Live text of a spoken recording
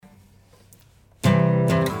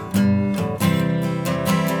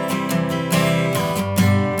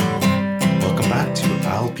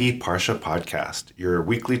YP Parsha Podcast, your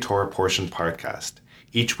weekly Torah portion podcast.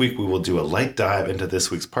 Each week we will do a light dive into this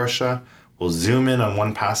week's Parsha. We'll zoom in on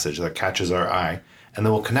one passage that catches our eye, and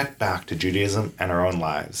then we'll connect back to Judaism and our own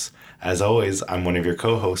lives. As always, I'm one of your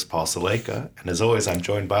co-hosts, Paul Saleka, and as always, I'm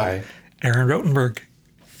joined by Aaron Rotenberg.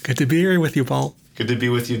 Good to be here with you, Paul. Good to be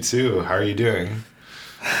with you too. How are you doing?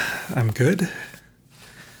 I'm good.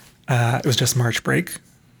 It was just March break,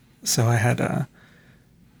 so I had a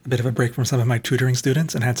bit of a break from some of my tutoring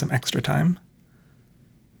students and had some extra time.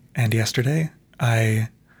 And yesterday, I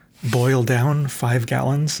boiled down 5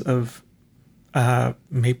 gallons of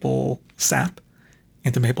maple sap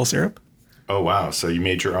into maple syrup. Oh, wow. So you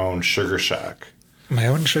made your own sugar shack. My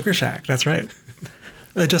own sugar shack, that's right.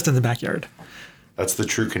 Just in the backyard. That's the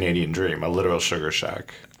true Canadian dream, a literal sugar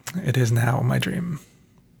shack. It is now my dream.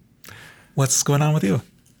 What's going on with you?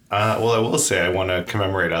 Well, I will say I want to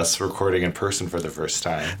commemorate us recording in person for the first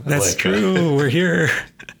time. That's true. We're here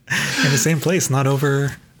in the same place, not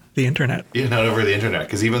over the internet. Yeah, not over the internet.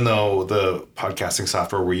 Because even though the podcasting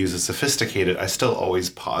software we use is sophisticated, I still always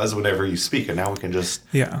pause whenever you speak. And now we can just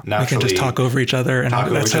we can just talk over each other. And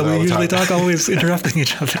that's how we usually talk, always interrupting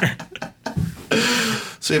each other.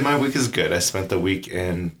 So yeah, my week is good. I spent the week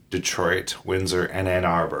in Detroit, Windsor, and Ann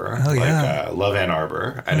Arbor. Oh, yeah. Love Ann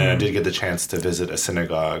Arbor. And then I did get the chance to visit a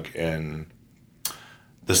synagogue in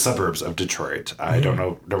the suburbs of Detroit. I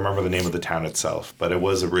don't remember the name of the town itself, but it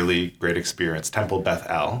was a really great experience. Temple Beth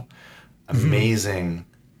El. Amazing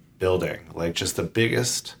building. Like just the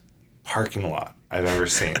biggest parking lot I've ever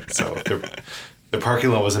seen. So the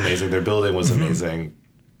parking lot was amazing. Their building was amazing.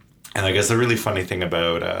 And I guess the really funny thing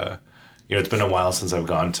about... it's been a while since I've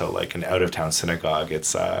gone to like an out-of-town synagogue.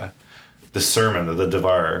 It's the sermon, the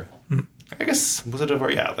Devar. I guess, was it Devar?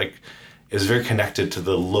 Yeah, like is very connected to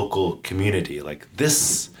the local community. Like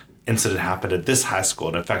this incident happened at this high school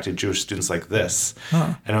and affected Jewish students like this.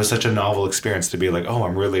 Huh. And it was such a novel experience to be like, oh,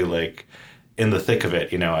 I'm really like in the thick of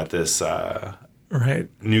it, at this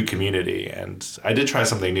new community. And I did try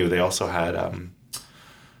something new. They also had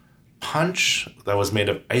punch that was made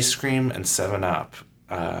of ice cream and 7-Up.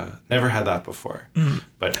 Never had that before.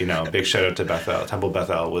 But, big shout out to Bethel. Temple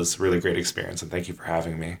Bethel was a really great experience, and thank you for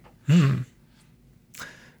having me.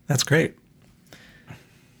 That's great.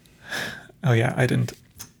 Oh, yeah, I didn't.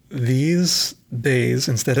 These days,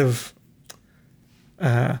 instead of,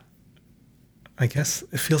 I guess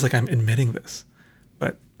it feels like I'm admitting this,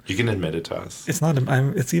 but... You can admit it to us. It's not,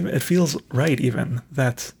 it feels right even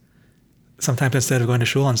that sometimes instead of going to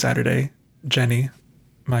shul on Saturday, Jenny,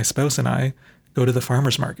 my spouse, and I go to the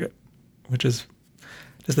farmer's market, which is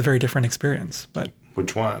just a very different experience. But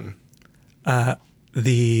which one?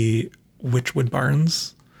 The Witchwood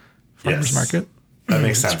Barns farmer's market. That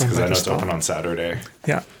makes sense because I know it's open on Saturday.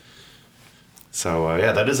 Yeah. So,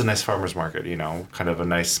 that is a nice farmer's market, kind of a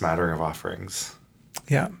nice smattering of offerings.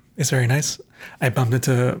 Yeah, it's very nice. I bumped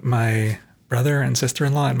into my brother and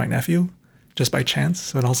sister-in-law and my nephew just by chance,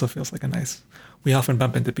 so it also feels like we often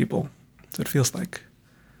bump into people, so it feels like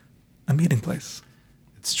a meeting place.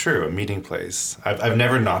 It's true, a meeting place. I've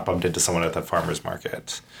never not bumped into someone at the farmer's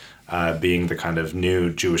market, being the kind of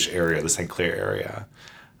new Jewish area, the St. Clair area.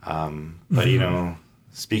 But,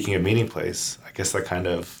 speaking of meeting place, I guess that kind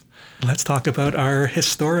of... Let's talk about our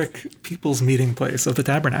historic people's meeting place of the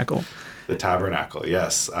Tabernacle. The Tabernacle,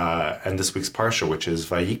 yes. And this week's Parsha, which is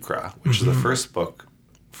Vayikra, which is the first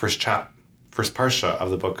Parsha of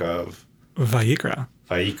the book of... Vayikra.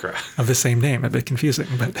 Of the same name, a bit confusing,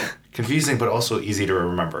 but... Confusing, but also easy to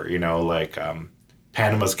remember, like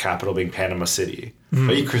Panama's capital being Panama City.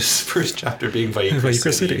 Vayikra's first chapter being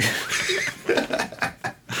Vayikra City.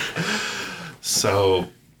 So,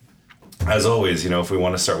 as always, if we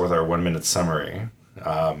want to start with our 1-minute summary,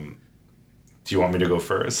 do you want me to go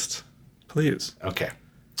first? Please. Okay.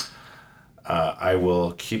 I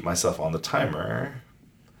will keep myself on the timer.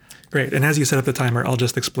 Great. And as you set up the timer, I'll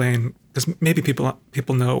just explain, because maybe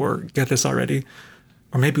people know or get this already,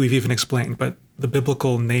 or maybe we've even explained, but the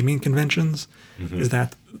biblical naming conventions is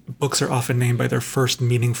that books are often named by their first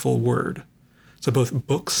meaningful word. So both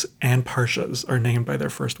books and parshas are named by their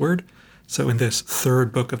first word. So in this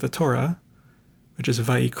third book of the Torah, which is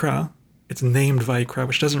Vayikra, it's named Vayikra,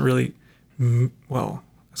 which doesn't really, I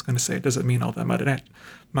was going to say it doesn't mean all that much.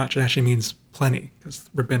 It actually means plenty, because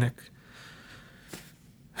rabbinic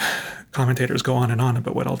commentators go on and on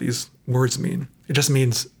about what all these words mean. It just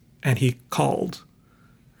means, and he called.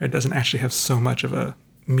 It doesn't actually have so much of a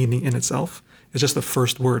meaning in itself. It's just the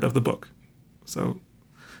first word of the book. So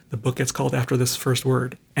the book gets called after this first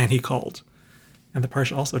word, and he called. And the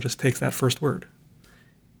parsha also just takes that first word.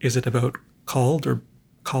 Is it about called or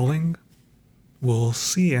calling? We'll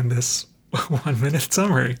see in this 1-minute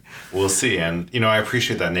summary. We'll see. And, I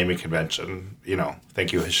appreciate that naming convention.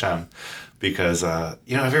 Thank you, Hashem. Because, have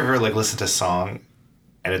you ever listened to a song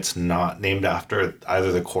and it's not named after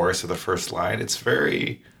either the chorus or the first line? It's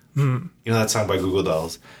very, that song by Google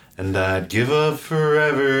Dolls. And I'd give up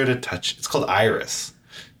forever to touch. It's called Iris.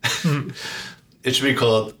 It should be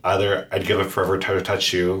called either I'd give up forever to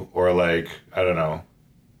touch you or I don't know.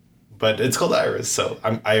 But it's called Iris. So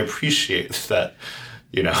I appreciate that.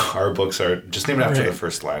 Our books are just named after the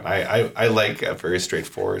first line. I like a very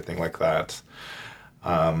straightforward thing like that.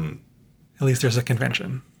 At least there's a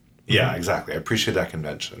convention. Yeah, exactly. I appreciate that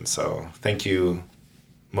convention. So thank you,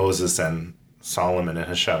 Moses and Solomon and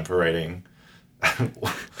Hashem, for writing.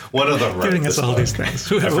 One of them wrote giving us all book. These things.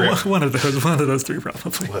 One of those three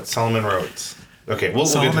probably. What Solomon wrote? Okay, we'll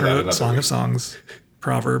Solomon get to that wrote another Song week. of Songs,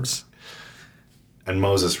 Proverbs, and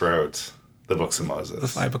Moses wrote the books of Moses. the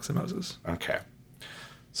 5 books of Moses. Okay.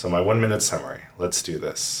 So my 1-minute summary. Let's do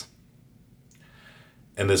this.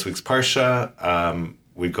 In this week's Parsha,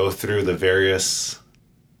 we go through the various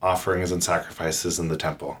offerings and sacrifices in the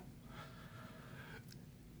temple.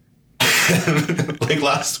 Like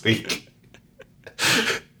last week,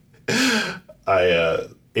 I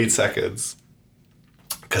 8 seconds.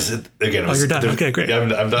 Because again, you're done. Okay, great. Yeah,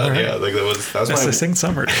 I'm done. Right. Yeah, that was That's my succinct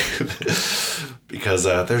summary. because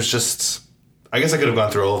there's just, I guess I could have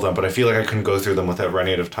gone through all of them, but I feel like I couldn't go through them without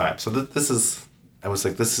running out of time. So I was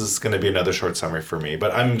like, this is going to be another short summary for me,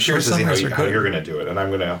 but I'm curious to see how you're going to do it, and I'm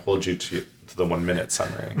going to hold you to the 1-minute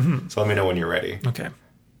summary. Mm-hmm. So let me know when you're ready. Okay.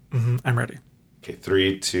 Mm-hmm. I'm ready. Okay,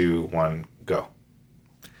 3, 2, 1, go.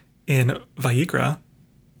 In Vayikra,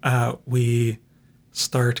 we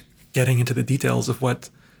start getting into the details of what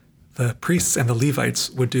the priests and the Levites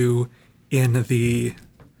would do in the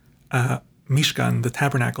Mishkan, the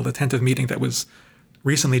tabernacle, the tent of meeting that was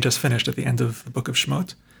recently just finished at the end of the book of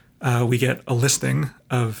Shemot. We get a listing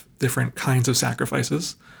of different kinds of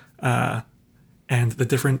sacrifices and the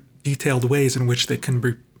different detailed ways in which they can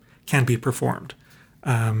be performed.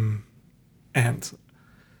 Sometimes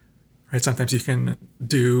you can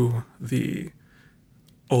do the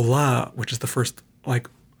olah, which is the first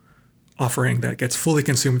offering that gets fully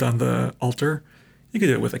consumed on the altar. You could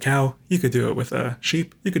do it with a cow. You could do it with a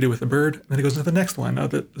sheep. You could do it with a bird. And then it goes into the next one,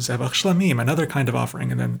 the zevach shlamim, another kind of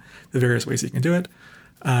offering, and then the various ways you can do it.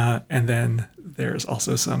 And then there's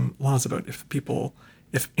also some laws about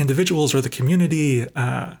if individuals or the community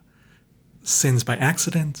sins by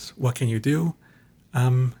accident, what can you do?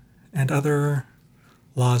 And other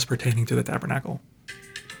laws pertaining to the tabernacle.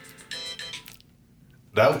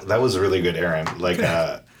 That was really good, Aaron.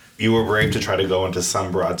 You were brave to try to go into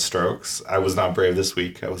some broad strokes. I was not brave this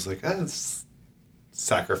week. I was like, it's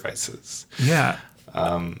sacrifices. Yeah.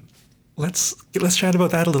 Let's chat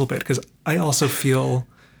about that a little bit, because I also feel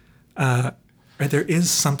there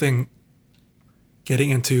is something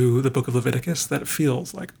getting into the book of Leviticus that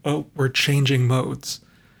feels like, we're changing modes.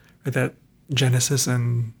 Right? That Genesis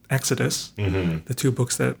and Exodus, the 2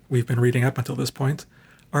 books that we've been reading up until this point,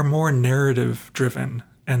 are more narrative driven,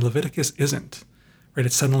 and Leviticus isn't. Right?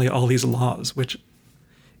 It's suddenly all these laws, which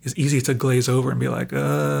is easy to glaze over and be like,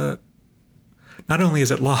 not only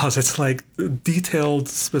is it laws, it's detailed,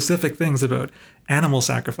 specific things about animal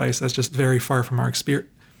sacrifice that's just very far from our experience.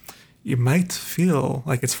 You might feel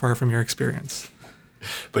like it's far from your experience.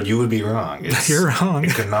 But you would be wrong. You're wrong.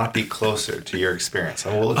 It could not be closer to your experience.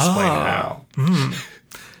 And we'll explain how.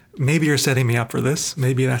 Maybe you're setting me up for this.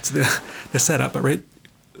 Maybe that's the setup. But right,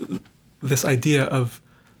 this idea of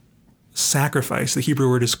sacrifice, the Hebrew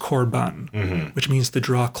word is korban, which means to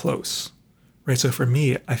draw close. Right. So for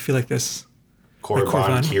me, I feel like this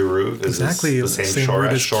korban, kiruv, is exactly the same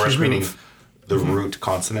shoresh, meaning the root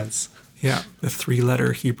consonants. Yeah, the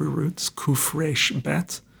 3-letter Hebrew roots, kuf, resh,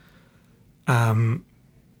 bet,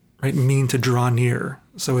 mean to draw near.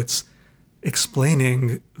 So it's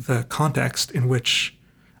explaining the context in which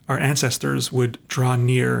our ancestors would draw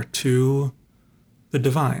near to the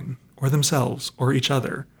divine, or themselves, or each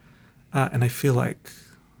other. And I feel like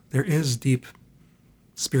there is deep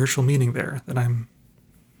spiritual meaning there that I'm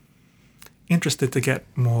interested to get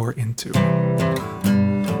more into.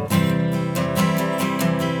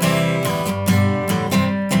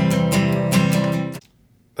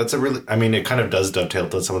 That's it kind of does dovetail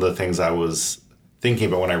to some of the things I was thinking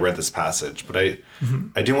about when I read this passage. But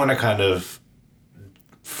I do want to kind of,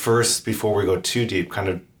 first, before we go too deep, kind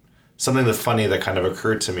of something funny that kind of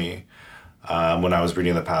occurred to me when I was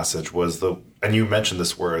reading the passage was and you mentioned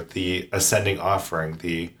this word, the ascending offering,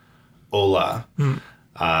 the olah.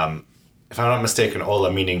 If I'm not mistaken,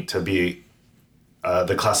 olah meaning to be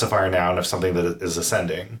the classifier noun of something that is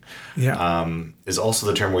ascending, is also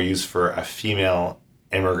the term we use for a female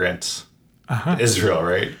immigrant to Israel,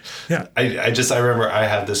 right? Yeah. I remember I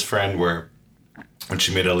had this friend where when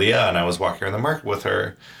she made Aliyah and I was walking around the market with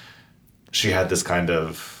her, she had this kind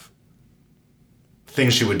of thing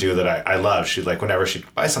she would do that I love. She'd like, whenever she'd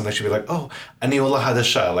buy something, she'd be like, oh, ani ola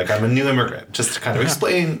hadasha, like I'm a new immigrant. Just to kind of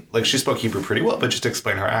explain, like she spoke Hebrew pretty well, but just to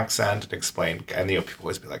explain her accent and explain, and people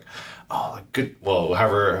always be like, oh, like good, well,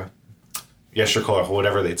 however, yeshar kol, or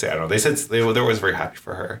whatever they'd say. I don't know. They said, they were always very happy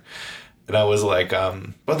for her. And I was like,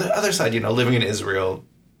 but the other side, living in Israel,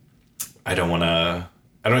 I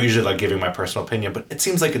don't usually like giving my personal opinion, but it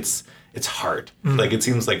seems like it's hard. Like it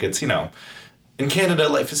seems like it's, in Canada,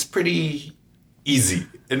 life is pretty easy.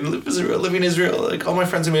 And living in Israel, like all my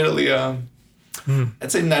friends who made Aliyah,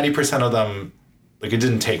 I'd say 90% of them, like it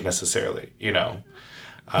didn't take necessarily,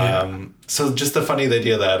 So just the funny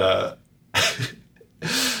idea that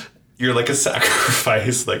you're like a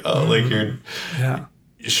sacrifice, like, like you're,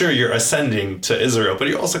 sure, you're ascending to Israel, but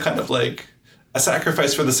you're also kind of like a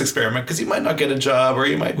sacrifice for this experiment because you might not get a job or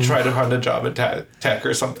you might try to find a job at tech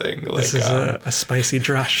or something. This is a spicy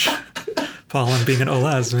drush. Paul, and being an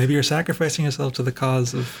Olaz, maybe you're sacrificing yourself to the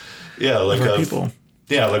cause of our people.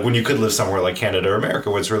 Yeah, like when you could live somewhere like Canada or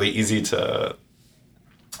America where it's really easy to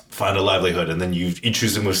find a livelihood, and then you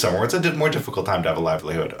choose to move somewhere. It's a more difficult time to have a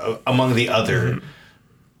livelihood among the other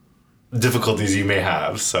difficulties you may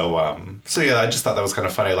have. So yeah, I just thought that was kind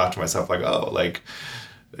of funny. I laughed to myself like, like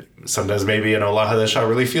sometimes maybe an Olah Hadashah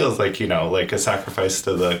really feels like, like a sacrifice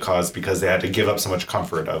to the cause because they had to give up so much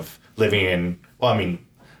comfort of living in,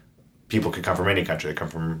 people could come from any country. They come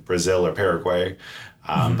from Brazil or Paraguay.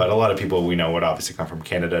 But a lot of people we know would obviously come from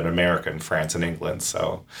Canada and America and France and England.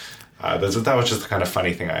 So that was just the kind of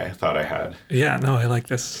funny thing I thought I had. Yeah, no, I like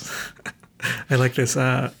this. I like this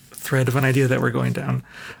thread of an idea that we're going down.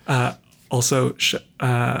 Also,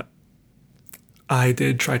 I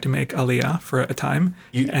did try to make Aliyah for a time.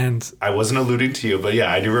 I wasn't alluding to you, but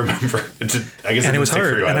yeah, I do remember. I guess and it was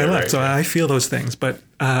hard, and I left. Right? So I feel those things. But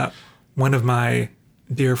one of my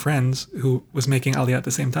dear friends who was making Aliyah at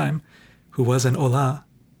the same time, who was an Olah,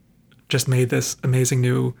 just made this amazing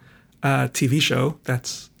new TV show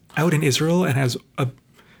that's out in Israel and has a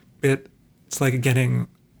bit, it's like it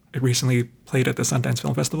recently played at the Sundance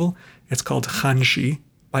Film Festival. It's called Hanshi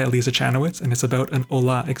by Eliza Chanowitz, and it's about an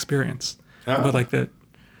Olah experience. About like the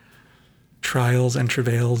trials and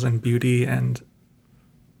travails and beauty and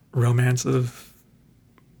romance of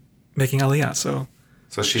making Aliyah. So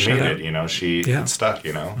she made it, she stuck,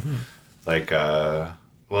 like,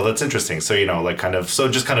 well, that's interesting. So, like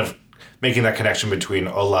just kind of making that connection between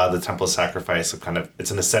Olah, the temple sacrifice, of kind of,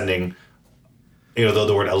 it's an ascending, though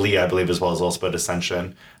the word Aliyah, I believe, as well, is also about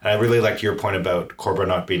ascension. And I really like your point about Korban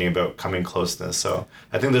not being about coming closeness. So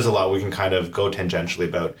I think there's a lot we can kind of go tangentially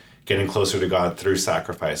about getting closer to God through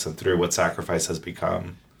sacrifice and through what sacrifice has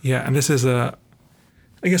become. Yeah, and this is I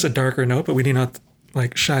guess a darker note, but we need not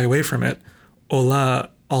like shy away from it. Olah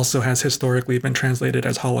also has historically been translated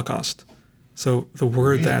as Holocaust. So the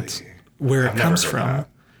word where it comes from,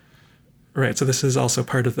 right? So this is also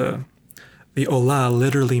part of the Olah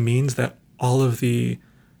literally means that all of the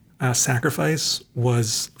sacrifice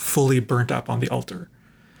was fully burnt up on the altar.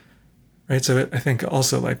 Right, so I think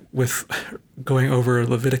also like with going over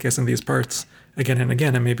Leviticus and these parts again and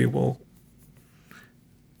again, and maybe we'll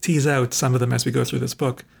tease out some of them as we go through this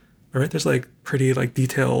book. All right, there's like pretty like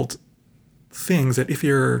detailed things that if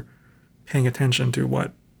you're paying attention to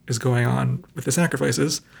what is going on with the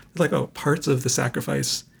sacrifices, it's like, parts of the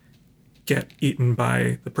sacrifice get eaten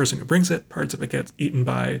by the person who brings it, parts of it gets eaten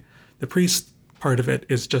by the priest, part of it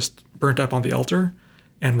is just burnt up on the altar.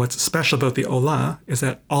 And what's special about the Olah is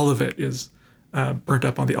that all of it is burnt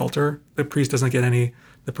up on the altar. The priest doesn't get any.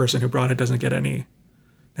 The person who brought it doesn't get any.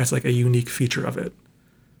 That's like a unique feature of it.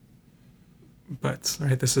 But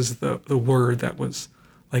right, this is the word that was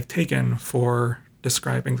like taken for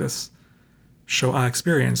describing this Shoah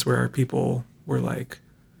experience where people were like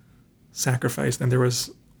sacrificed, and there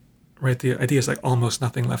was the idea is like almost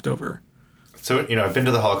nothing left over. So I've been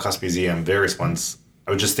to the Holocaust Museum various ones.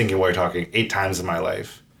 I was just thinking while you're talking, 8 times in my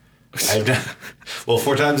life. I've done,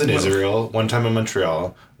 4 times in Israel, 1 time in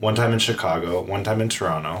Montreal, 1 time in Chicago, 1 time in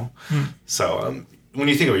Toronto. So when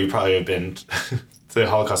you think of it, you probably have been to the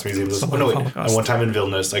Holocaust Museum. And 1 time in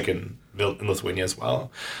Vilnius, like in Lithuania as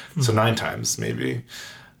well. So 9 times maybe.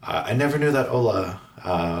 I never knew that Olah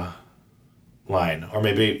line. Or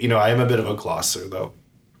maybe, I am a bit of a glosser though.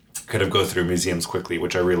 Kind of go through museums quickly,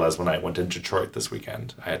 which I realized when I went to Detroit this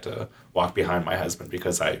weekend. I had to walk behind my husband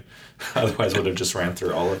because I otherwise would have just ran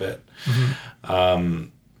through all of it.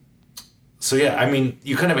 So So yeah, I mean,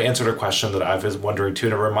 you kind of answered a question that I was wondering too,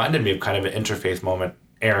 and it reminded me of kind of an interfaith moment,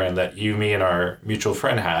 Aaron, that you, me, and our mutual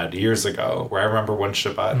friend had years ago, where I remember one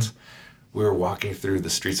Shabbat, we were walking through the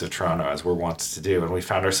streets of Toronto, as we're wont to do, and we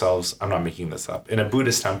found ourselves, I'm not making this up, in a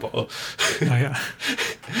Buddhist temple. Oh, yeah.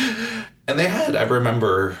 And they had, I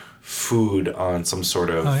remember, food on some sort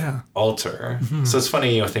of altar. Mm-hmm. So it's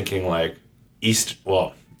funny, thinking like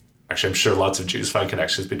actually, I'm sure lots of Jews find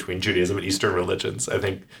connections between Judaism and Eastern religions. I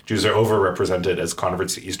think Jews are overrepresented as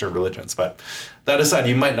converts to Eastern religions. But that aside,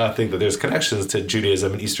 you might not think that there's connections to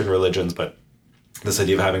Judaism and Eastern religions, but this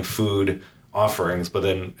idea of having food offerings, but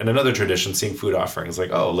then in another tradition, seeing food offerings,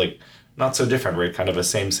 not so different, right? Kind of a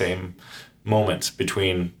same moment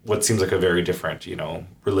between what seems like a very different,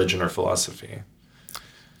 religion or philosophy.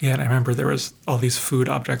 Yeah, and I remember there was all these food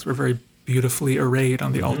objects were very beautifully arrayed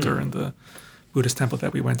on the altar in the Buddhist temple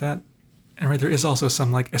that we went at. And right, there is also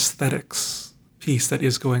some aesthetics piece that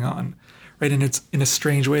is going on, right? And it's in a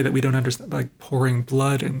strange way that we don't understand, like pouring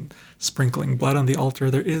blood and sprinkling blood on the altar.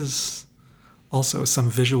 There is also some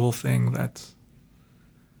visual thing that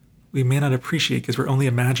we may not appreciate because we're only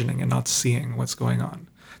imagining and not seeing what's going on.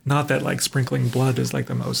 Not that sprinkling blood is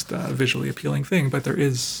the most visually appealing thing, but there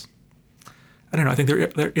is, I don't know, I think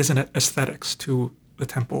there is an aesthetics to the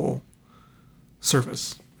temple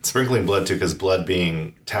service. Sprinkling blood too, because blood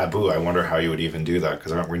being taboo, I wonder how you would even do that,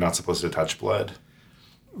 because aren't we not supposed to touch blood?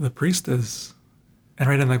 The priest is. And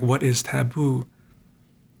right, and what is taboo?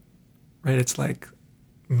 Right, it's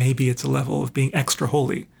maybe it's a level of being extra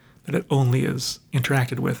holy, that it only is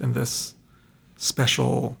interacted with in this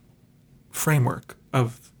special framework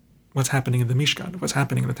of what's happening in the Mishkan, what's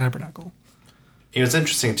happening in the tabernacle. It's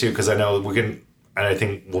interesting too, because I know and I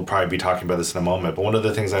think we'll probably be talking about this in a moment, but one of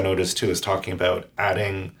the things I noticed too is talking about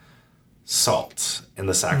adding salt in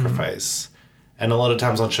the sacrifice. And a lot of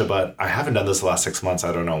times on Shabbat, I haven't done this the last 6 months,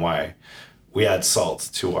 I don't know why, we add salt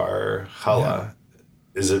to our challah. Yeah.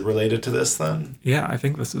 Is it related to this then? Yeah, I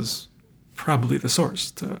think this is probably the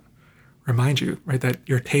source to remind you, right, that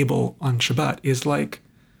your table on Shabbat is like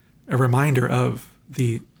a reminder of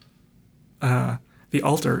the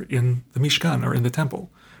altar in the Mishkan or in the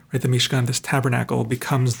temple. Right, the Mishkan, this tabernacle,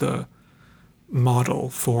 becomes the model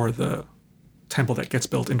for the temple that gets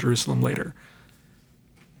built in Jerusalem later.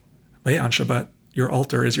 But yeah, on Shabbat, your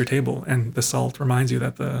altar is your table, and the salt reminds you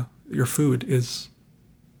that your food is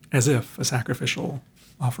as if a sacrificial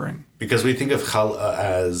offering. Because we think of challah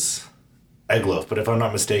as egg loaf, but if I'm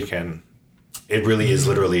not mistaken, it really is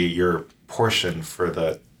literally your portion for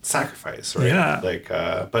the sacrifice, right?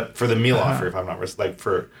 Yeah. But for the meal offer, if I'm not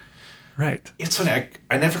mistaken, Right. It's funny.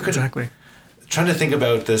 I never could. Exactly. Trying to think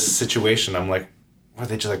about this situation, I'm like, were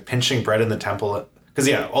they just pinching bread in the temple?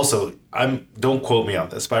 Because also, don't quote me on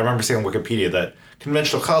this, but I remember seeing on Wikipedia that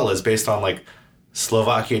conventional challah is based on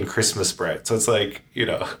Slovakian Christmas bread. So it's they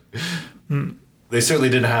certainly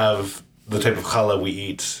didn't have the type of challah we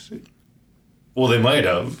eat. Well, they might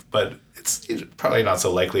have, but it's probably not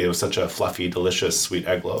so likely it was such a fluffy, delicious, sweet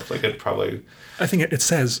egg loaf. I think it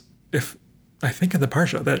says, I think in the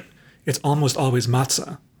Parsha that it's almost always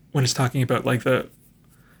matzah when it's talking about the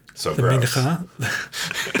mincha.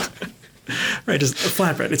 Right, just a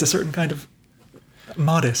flatbread. It's a certain kind of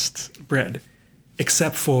modest bread,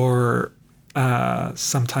 except for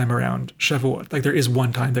sometime around Shavuot. There is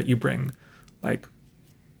one time that you bring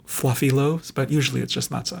fluffy loaves, but usually it's just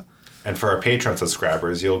matzah. And for our Patreon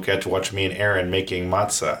subscribers, you'll get to watch me and Aaron making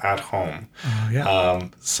matzah at home. Oh, yeah.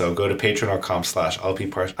 So go to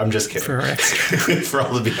patreon.com/LPParshat. I'm just kidding. For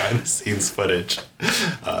all the behind-the-scenes footage.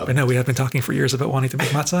 But no, we have been talking for years about wanting to make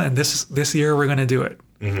matzah, and this year we're going to do it.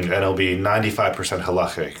 Mm-hmm. And it'll be 95%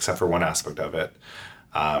 halachic, except for one aspect of it.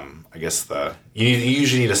 I guess you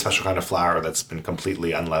usually need a special kind of flour that's been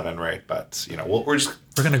completely unleavened, right? But, we're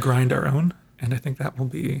going to grind our own, and I think that will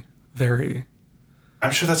be very... I'm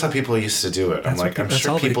sure that's how people used to do it. I'm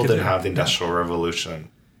sure people didn't have the Industrial Revolution.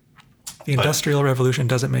 The Industrial Revolution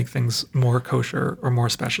doesn't make things more kosher or more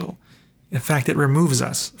special. In fact, it removes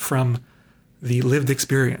us from the lived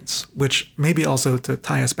experience, which maybe also to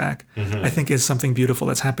tie us back, I think is something beautiful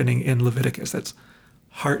that's happening in Leviticus. That's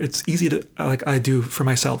hard. It's easy to, I do for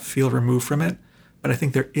myself, feel removed from it. But I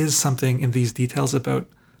think there is something in these details about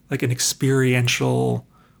an experiential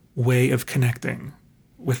way of connecting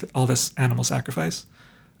with all this animal sacrifice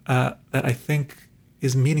that I think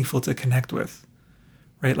is meaningful to connect with,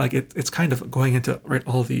 right? It's kind of going into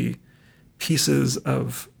all the pieces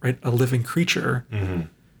of a living creature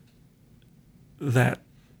that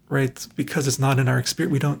because it's not in our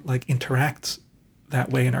experience, we don't interact that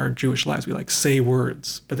way in our Jewish lives. We say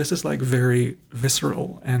words, but this is very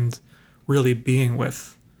visceral and really being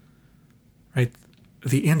with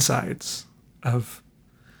the insides of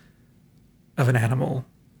an animal,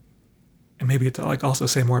 and maybe to like also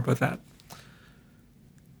say more about that.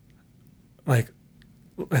 Like,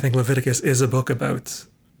 I think Leviticus is a book about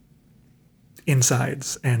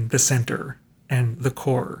insides and the center and the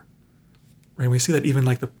core. Right? We see that even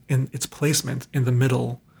like in its placement in the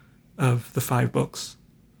middle of the 5 books.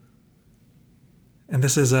 And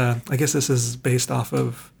this is I guess this is based off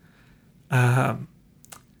of an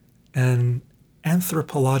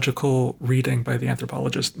anthropological reading by the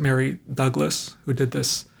anthropologist Mary Douglas, who did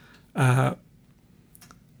this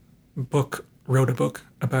wrote a book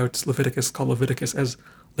about Leviticus called Leviticus as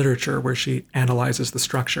Literature, where she analyzes the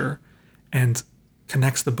structure and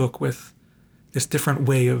connects the book with this different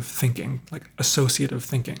way of thinking, like associative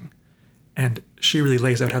thinking. And she really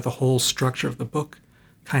lays out how the whole structure of the book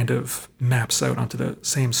kind of maps out onto the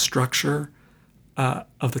same structure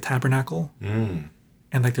of the tabernacle. And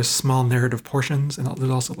like there's small narrative portions, and there's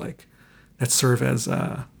also like that serve as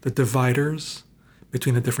the dividers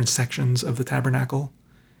between the different sections of the tabernacle.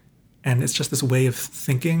 And it's just this way of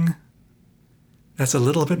thinking that's a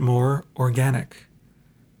little bit more organic.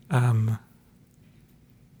 And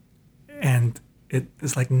it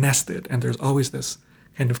is like nested, and there's always this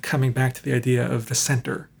kind of coming back to the idea of the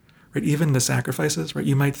center, right? Even the sacrifices, right?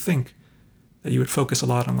 You might think that you would focus a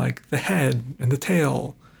lot on like the head and the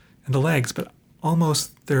tail and the legs, but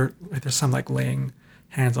almost there's some like laying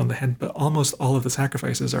hands on the head, but almost all of the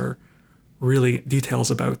sacrifices are really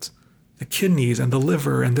details about the kidneys and the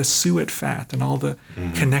liver and the suet fat and all the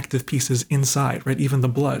connective pieces inside, right? Even the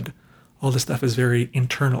blood, all this stuff is very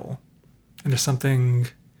internal. And there's something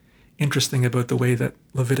interesting about the way that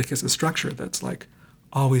Leviticus is structured that's like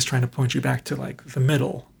always trying to point you back to like the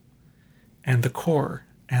middle and the core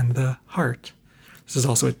and the heart. This is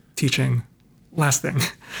also a teaching, last thing,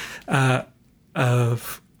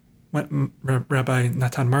 of what Rabbi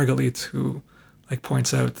Natan Margalit, who like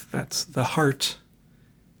points out that the heart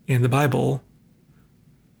in the Bible,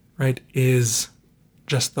 right, is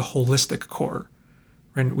just the holistic core.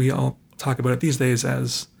 Right? We all talk about it these days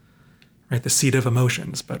as, right, the seat of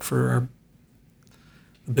emotions, but for our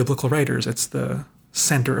biblical writers, it's the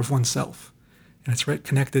center of oneself. And it's right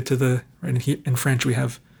connected to the, right, in French we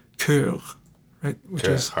have cœur, right, which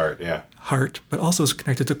is heart, yeah. Heart, but also is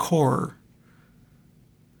connected to core,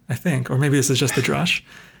 I think, or maybe this is just a drush.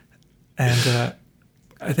 And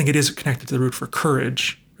I think it is connected to the root for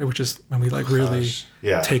courage, right, which is when we like really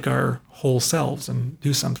take our whole selves and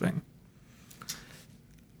do something.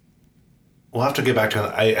 We'll have to get back to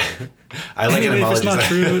it. I like anyway, etymology. If it's not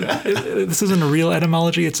true, this isn't a real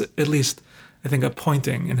etymology. It's at least, I think, a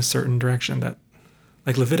pointing in a certain direction that,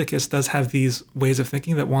 like, Leviticus does have these ways of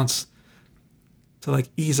thinking that wants to, like,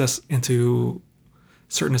 ease us into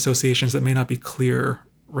certain associations that may not be clear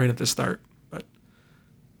right at the start. But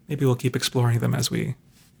maybe we'll keep exploring them as we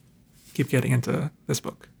keep getting into this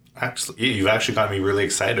book. Actually, you've actually got me really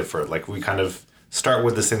excited for it. Like, we kind of start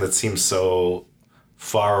with this thing that seems so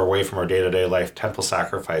far away from our day-to-day life, temple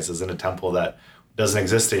sacrifices in a temple that doesn't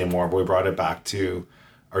exist anymore, but we brought it back to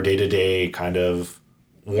our day-to-day kind of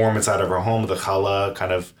warm inside of our home, the challah,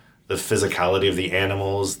 kind of the physicality of the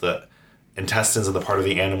animals, the intestines of the part of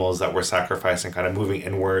the animals that we're sacrificing, kind of moving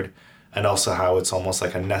inward, and also how it's almost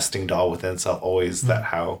like a nesting doll within itself, always that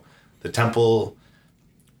how the temple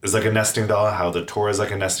is like a nesting doll, how the Torah is like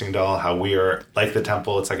a nesting doll, how we are like the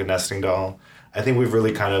temple, it's like a nesting doll. I think we've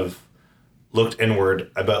really kind of looked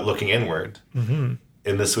inward about looking inward in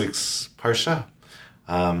this week's Parsha.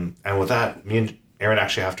 And with that, me and Aaron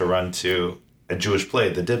actually have to run to a Jewish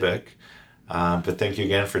play, the Dybbuk. But thank you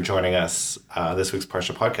again for joining us this week's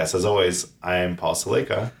Parsha podcast. As always, I am Paul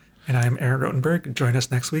Saleka. And I am Aaron Rotenberg. Join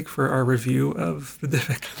us next week for our review of the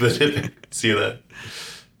Dybbuk. The Dybbuk. See you then.